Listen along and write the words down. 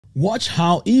Watch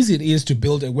how easy it is to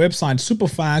build a website super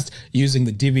fast using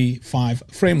the Divi 5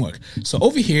 framework. So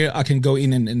over here, I can go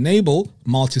in and enable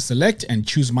multi-select and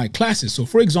choose my classes. So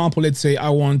for example, let's say I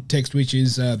want text which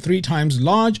is 3 times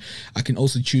large. I can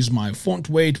also choose my font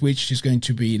weight, which is going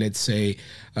to be, let's say,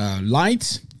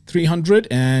 light 300.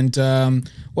 And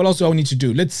what else do I need to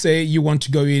do? Let's say you want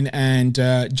to go in and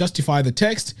justify the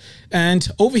text. And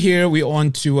over here, we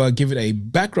want to give it a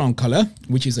background color,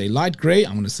 which is a light gray.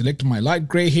 I'm going to select my light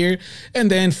gray here. And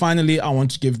then finally, I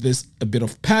want to give this a bit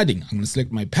of padding. I'm going to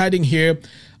select my padding here.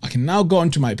 I can now go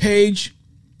onto my page,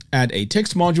 add a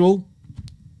text module.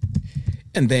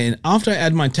 And then after I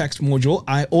add my text module,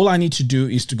 all I need to do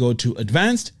is to go to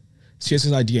Advanced,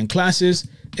 CSS ID and Classes,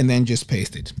 and then just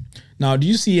paste it. Now, do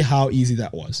you see how easy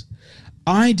that was?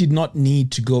 I did not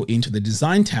need to go into the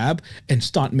Design tab and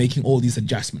start making all these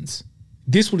adjustments.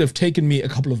 This would have taken me a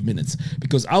couple of minutes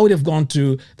because I would have gone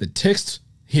to the text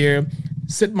here,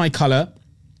 set my color,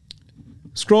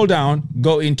 scroll down,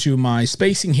 go into my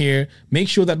spacing here, make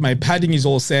sure that my padding is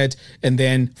all set, and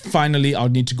then finally I'll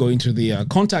need to go into the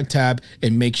contact tab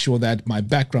and make sure that my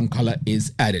background color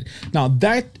is added. Now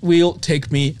that will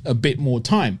take me a bit more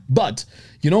time, but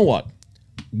you know what?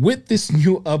 With this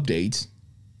new update,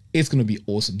 it's going to be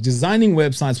awesome. Designing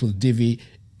websites with Divi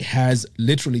has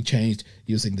literally changed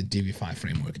using the Divi 5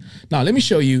 framework. Now, let me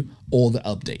show you all the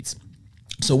updates.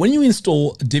 So when you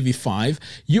install Divi 5,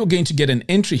 you're going to get an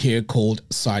entry here called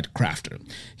SiteKrafter.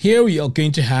 Here we are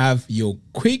going to have your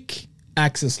quick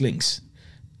access links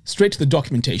straight to the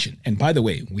documentation. And by the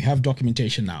way, we have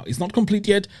documentation now. It's not complete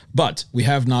yet, but we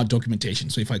have now documentation.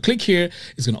 So if I click here,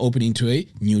 it's going to open into a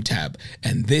new tab.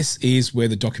 And this is where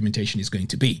the documentation is going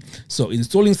to be. So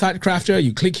installing SiteKrafter,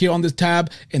 you click here on this tab,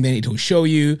 and then it will show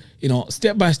you,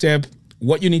 step by step,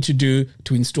 what you need to do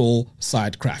to install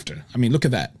SiteKrafter. I mean, look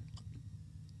at that.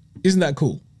 Isn't that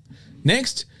cool?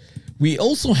 Next, we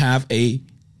also have a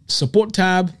support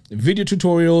tab, video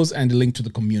tutorials, and a link to the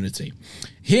community.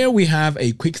 Here we have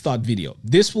a quick start video.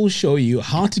 This will show you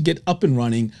how to get up and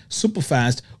running super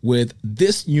fast with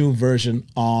this new version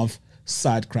of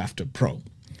SiteKrafter Pro.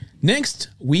 Next,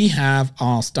 we have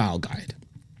our style guide.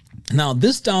 Now,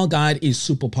 this style guide is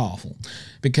super powerful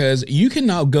because you can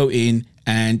now go in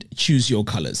and choose your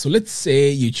colors. So let's say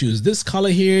you choose this color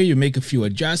here, you make a few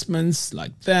adjustments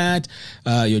like that,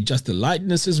 you adjust the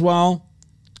lightness as well,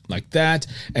 like that.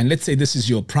 And let's say this is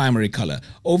your primary color.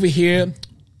 Over here,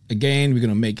 again, we're going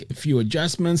to make a few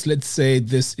adjustments. Let's say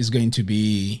this is going to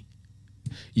be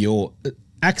your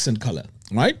accent color,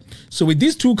 right? So with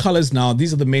these two colors now,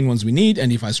 these are the main ones we need.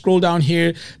 And if I scroll down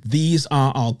here, these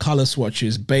are our color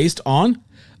swatches based on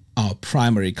our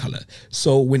primary color.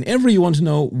 So whenever you want to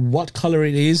know what color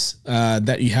it is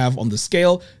that you have on the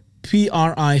scale,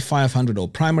 PRI 500 or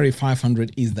primary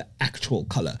 500 is the actual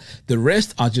color. The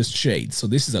rest are just shades. So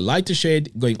this is a lighter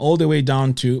shade going all the way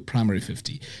down to primary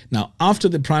 50. Now, after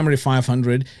the primary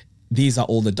 500, these are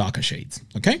all the darker shades.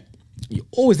 Okay. You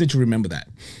always need to remember that.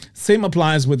 Same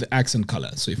applies with the accent color.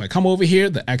 So if I come over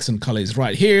here, the accent color is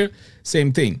right here.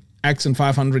 Same thing. Accent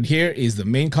 500 here is the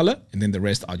main color, and then the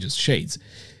rest are just shades.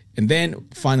 And then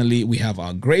finally, we have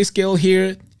our grayscale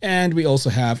here, and we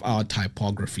also have our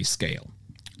typography scale.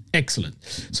 Excellent.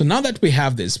 So now that we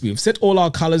have this, we've set all our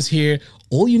colors here.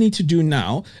 All you need to do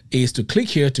now is to click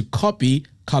here to copy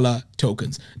color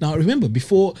tokens. Now, remember,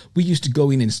 before we used to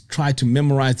go in and try to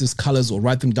memorize these colors or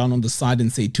write them down on the side and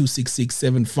say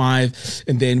 26675,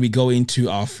 and then we go into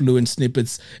our fluent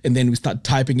snippets and then we start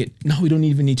typing it. Now we don't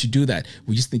even need to do that.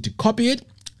 We just need to copy it,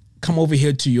 come over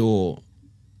here to your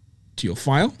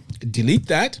file, delete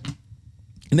that,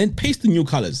 and then paste the new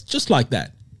colors just like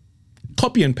that.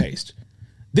 Copy and paste.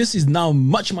 This is now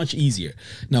much, much easier.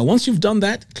 Now, once you've done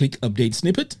that, click Update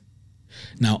Snippet.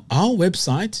 Now, our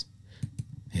website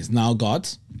has now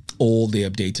got all the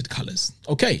updated colors.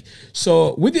 Okay,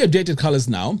 so with the updated colors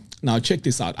now check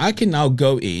this out. I can now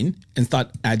go in and start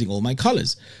adding all my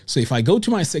colors. So if I go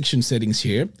to my section settings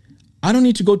here, I don't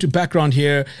need to go to background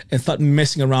here and start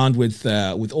messing around with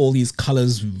all these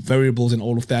colors, variables, and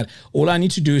all of that. All I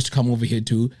need to do is to come over here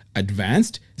to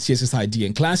Advanced, CSS ID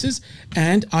and Classes,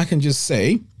 and I can just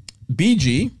say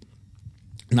BG.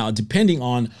 Now, depending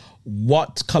on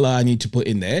what color I need to put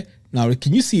in there. Now,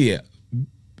 can you see here?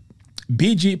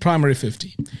 BG primary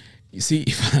 50. You see,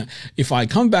 if I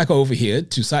come back over here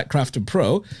to SiteKrafter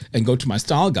Pro and go to my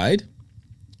style guide,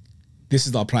 this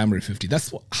is our primary 50.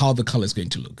 That's how the color is going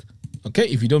to look. Okay,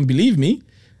 if you don't believe me,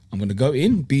 I'm going to go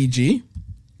in BG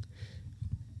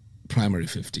primary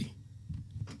 50.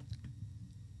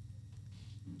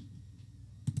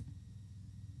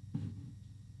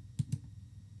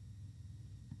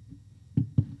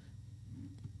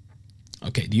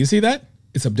 Okay, do you see that?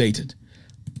 It's updated.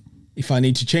 If I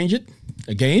need to change it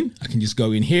again, I can just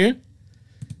go in here,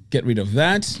 get rid of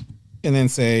that, and then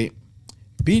say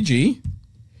BG.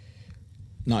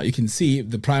 Now you can see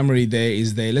the primary there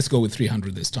is there. Let's go with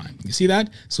 300 this time. You see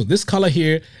that? So this color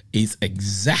here is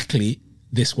exactly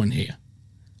this one here.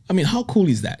 I mean, how cool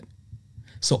is that?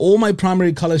 So all my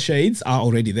primary color shades are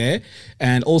already there,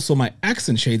 and also my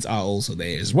accent shades are also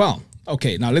there as well.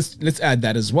 Okay, now let's add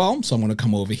that as well. So I'm going to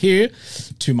come over here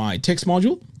to my text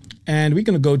module, and we're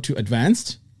going to go to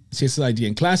advanced CSS ID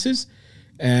and classes,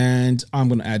 and I'm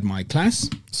going to add my class.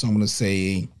 So I'm going to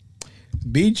say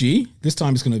BG. This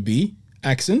time it's going to be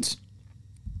accent.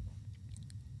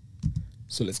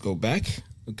 So let's go back.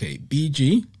 Okay,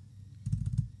 BG.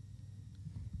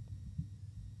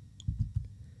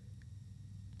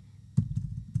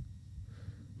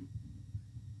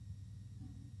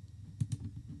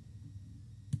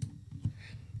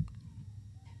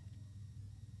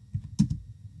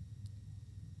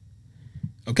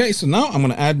 Okay, so now I'm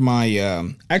going to add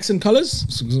my accent colors.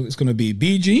 So it's going to be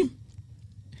BG.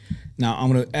 Now I'm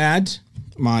going to add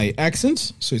my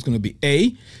accent. So it's going to be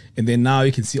A. And then now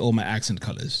you can see all my accent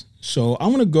colors. So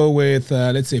I'm going to go with,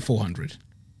 let's say 400.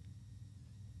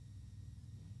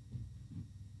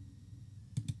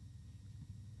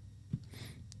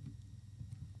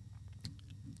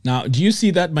 Now, do you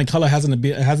see that my color hasn't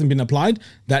been applied?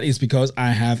 That is because I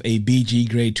have a BG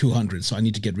grade 200. So I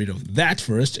need to get rid of that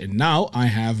first. And now I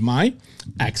have my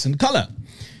accent color.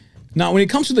 Now, when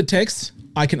it comes to the text,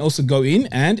 I can also go in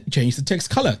and change the text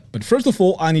color. But first of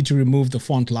all, I need to remove the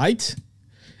font light.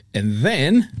 And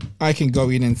then I can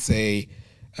go in and say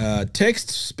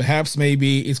text, perhaps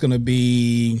maybe it's going to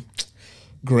be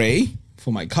gray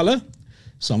for my color.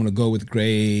 So I'm going to go with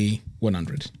gray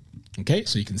 100. Okay,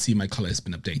 so you can see my color has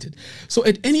been updated. So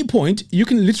at any point, you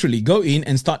can literally go in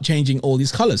and start changing all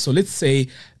these colors. So let's say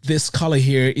this color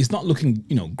here is not looking,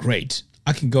 great.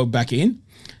 I can go back in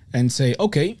and say,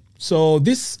 okay, so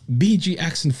this BG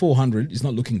accent 400 is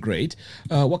not looking great.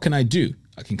 What can I do?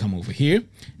 I can come over here,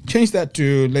 change that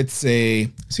to, let's say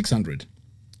 600.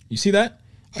 You see that?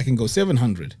 I can go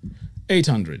 700,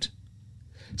 800.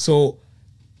 So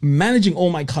managing all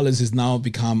my colors has now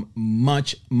become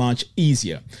much, much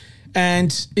easier.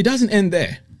 And it doesn't end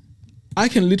there. I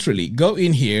can literally go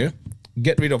in here,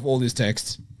 get rid of all this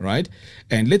text, right?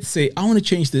 And let's say I want to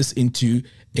change this into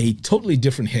a totally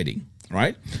different heading,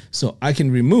 right? So I can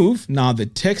remove now the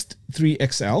text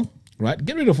 3XL, right?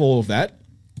 Get rid of all of that.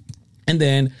 And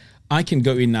then I can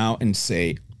go in now and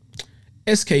say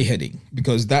SK heading,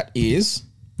 because that is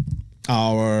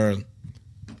our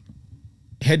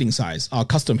heading size, our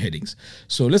custom headings.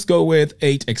 So let's go with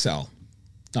 8XL.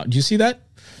 Now, do you see that?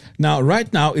 Now,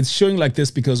 right now it's showing like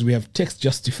this because we have text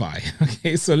justify.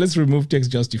 Okay, so let's remove text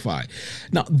justify.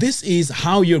 Now, this is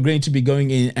how you're going to be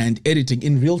going in and editing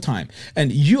in real time.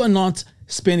 And you are not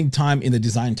spending time in the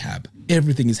design tab.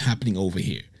 Everything is happening over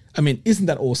here. I mean, isn't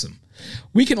that awesome?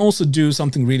 We can also do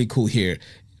something really cool here.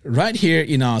 Right here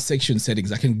in our section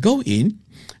settings, I can go in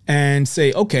and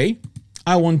say, okay,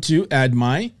 I want to add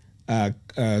my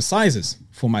sizes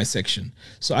for my section.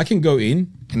 So I can go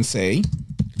in and say,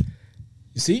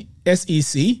 you see,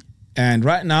 SEC, and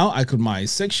right now I could my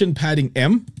section padding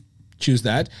M, choose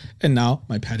that, and now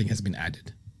my padding has been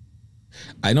added.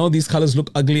 I know these colors look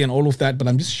ugly and all of that, but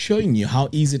I'm just showing you how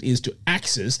easy it is to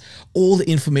access all the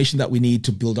information that we need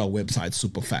to build our website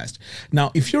super fast.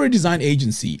 Now, if you're a design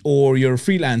agency or you're a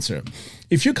freelancer,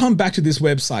 if you come back to this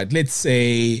website, let's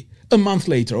say a month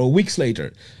later or weeks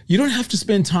later, you don't have to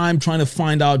spend time trying to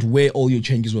find out where all your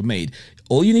changes were made.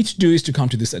 All you need to do is to come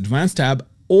to this advanced tab.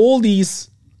 All these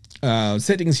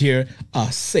settings here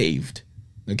are saved.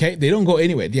 Okay, they don't go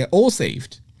anywhere. They are all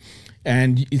saved.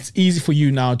 And it's easy for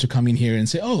you now to come in here and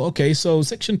say, oh, okay, so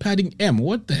section padding M,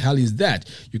 what the hell is that?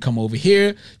 You come over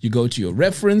here, you go to your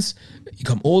reference, you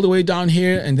come all the way down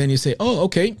here, and then you say, oh,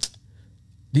 okay,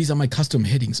 these are my custom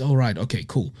headings. All right, okay,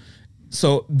 cool.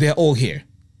 So they're all here.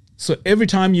 So every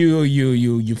time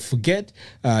you forget,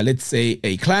 let's say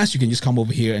a class, you can just come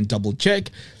over here and double check.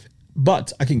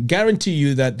 But I can guarantee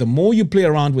you that the more you play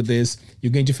around with this,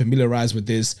 you're going to familiarize with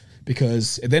this,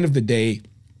 because at the end of the day,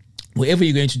 whatever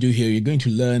you're going to do here, you're going to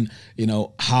learn,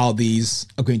 how these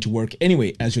are going to work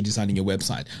anyway as you're designing your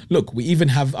website. Look, we even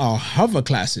have our hover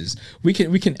classes. We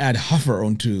can add hover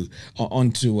onto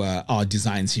our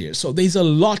designs here. So there's a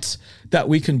lot that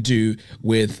we can do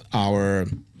with our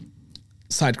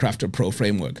SiteKrafter Pro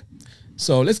framework.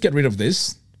 So let's get rid of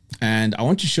this. And I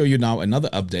want to show you now another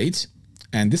update.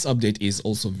 And this update is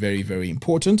also very, very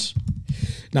important.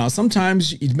 Now,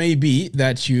 sometimes it may be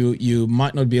that you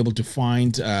might not be able to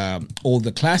find all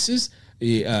the classes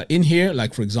in here,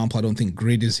 like for example, I don't think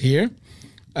grid is here.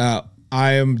 I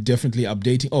am definitely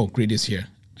updating. Oh, grid is here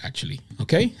actually.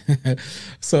 Okay.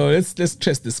 So let's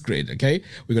test this grid. Okay.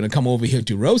 We're going to come over here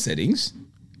to row settings.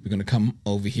 We're going to come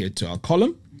over here to our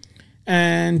column,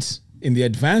 and in the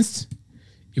advanced,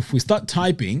 if we start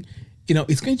typing,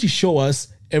 it's going to show us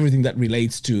everything that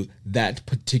relates to that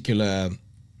particular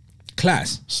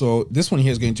class. So this one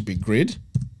here is going to be grid,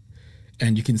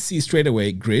 and you can see straight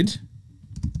away grid.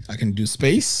 I can do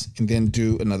space and then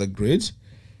do another grid,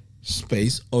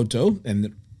 space auto,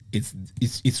 and it's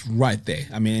right there.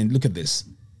 I mean, look at this.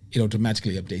 It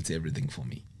automatically updates everything for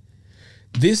me.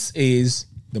 This is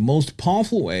the most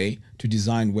powerful way to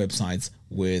design websites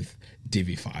with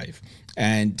Divi 5.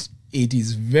 And it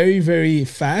is very, very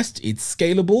fast. It's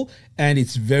scalable, and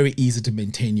it's very easy to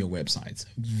maintain your websites.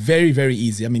 Very, very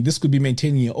easy. I mean, this could be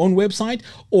maintaining your own website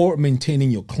or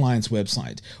maintaining your client's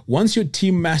website. Once your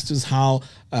team masters how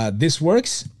this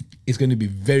works, it's going to be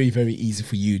very, very easy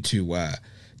for you to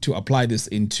apply this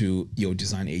into your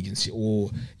design agency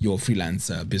or your freelance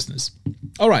business.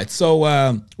 All right.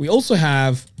 So we also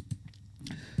have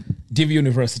Divi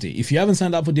University. If you haven't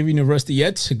signed up for Divi University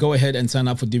yet, go ahead and sign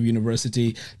up for Divi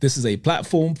University. This is a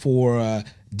platform for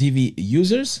Divi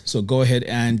users. So go ahead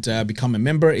and become a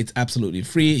member. It's absolutely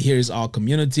free. Here's our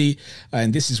community.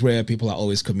 And this is where people are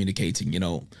always communicating,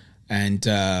 and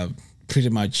pretty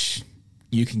much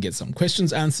you can get some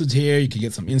questions answered here. You can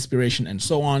get some inspiration and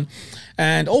so on.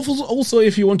 And also,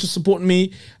 if you want to support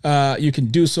me, you can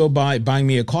do so by buying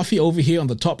me a coffee over here on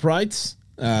the top right.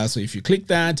 So if you click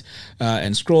that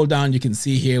and scroll down, you can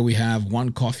see here we have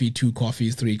 1 coffee, 2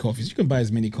 coffees, 3 coffees. You can buy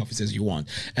as many coffees as you want.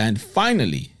 And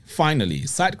finally,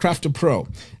 SiteKrafter Pro.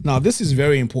 Now, this is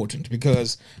very important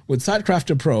because with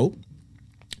SiteKrafter Pro,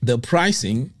 the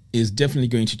pricing is definitely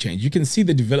going to change. You can see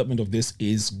the development of this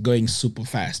is going super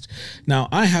fast. Now,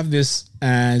 I have this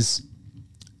as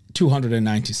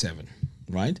 297,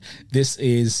 right? This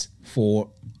is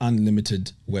for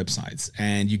unlimited websites,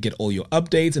 and you get all your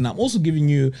updates. And I'm also giving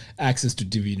you access to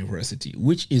Divi University,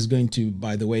 which is going to,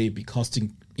 by the way, be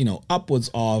costing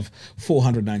upwards of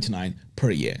 $499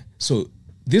 per year. So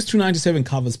this 297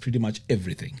 covers pretty much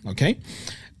everything. Okay,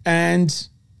 and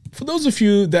for those of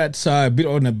you that are a bit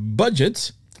on a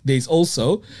budget, there's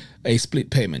also a split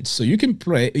payment. So you can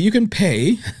pay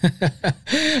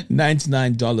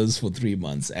 $99 for 3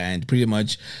 months, and pretty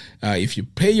much if you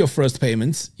pay your first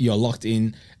payments, you're locked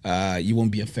in. You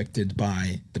won't be affected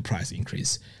by the price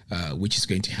increase, which is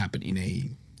going to happen in a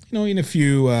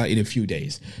few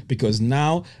days, because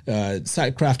now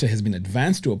SiteKrafter has been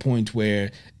advanced to a point where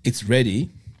it's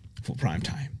ready for prime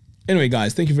time. Anyway,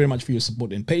 guys, thank you very much for your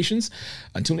support and patience.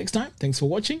 Until next time, thanks for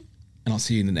watching, and I'll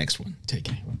see you in the next one. Take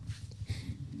care.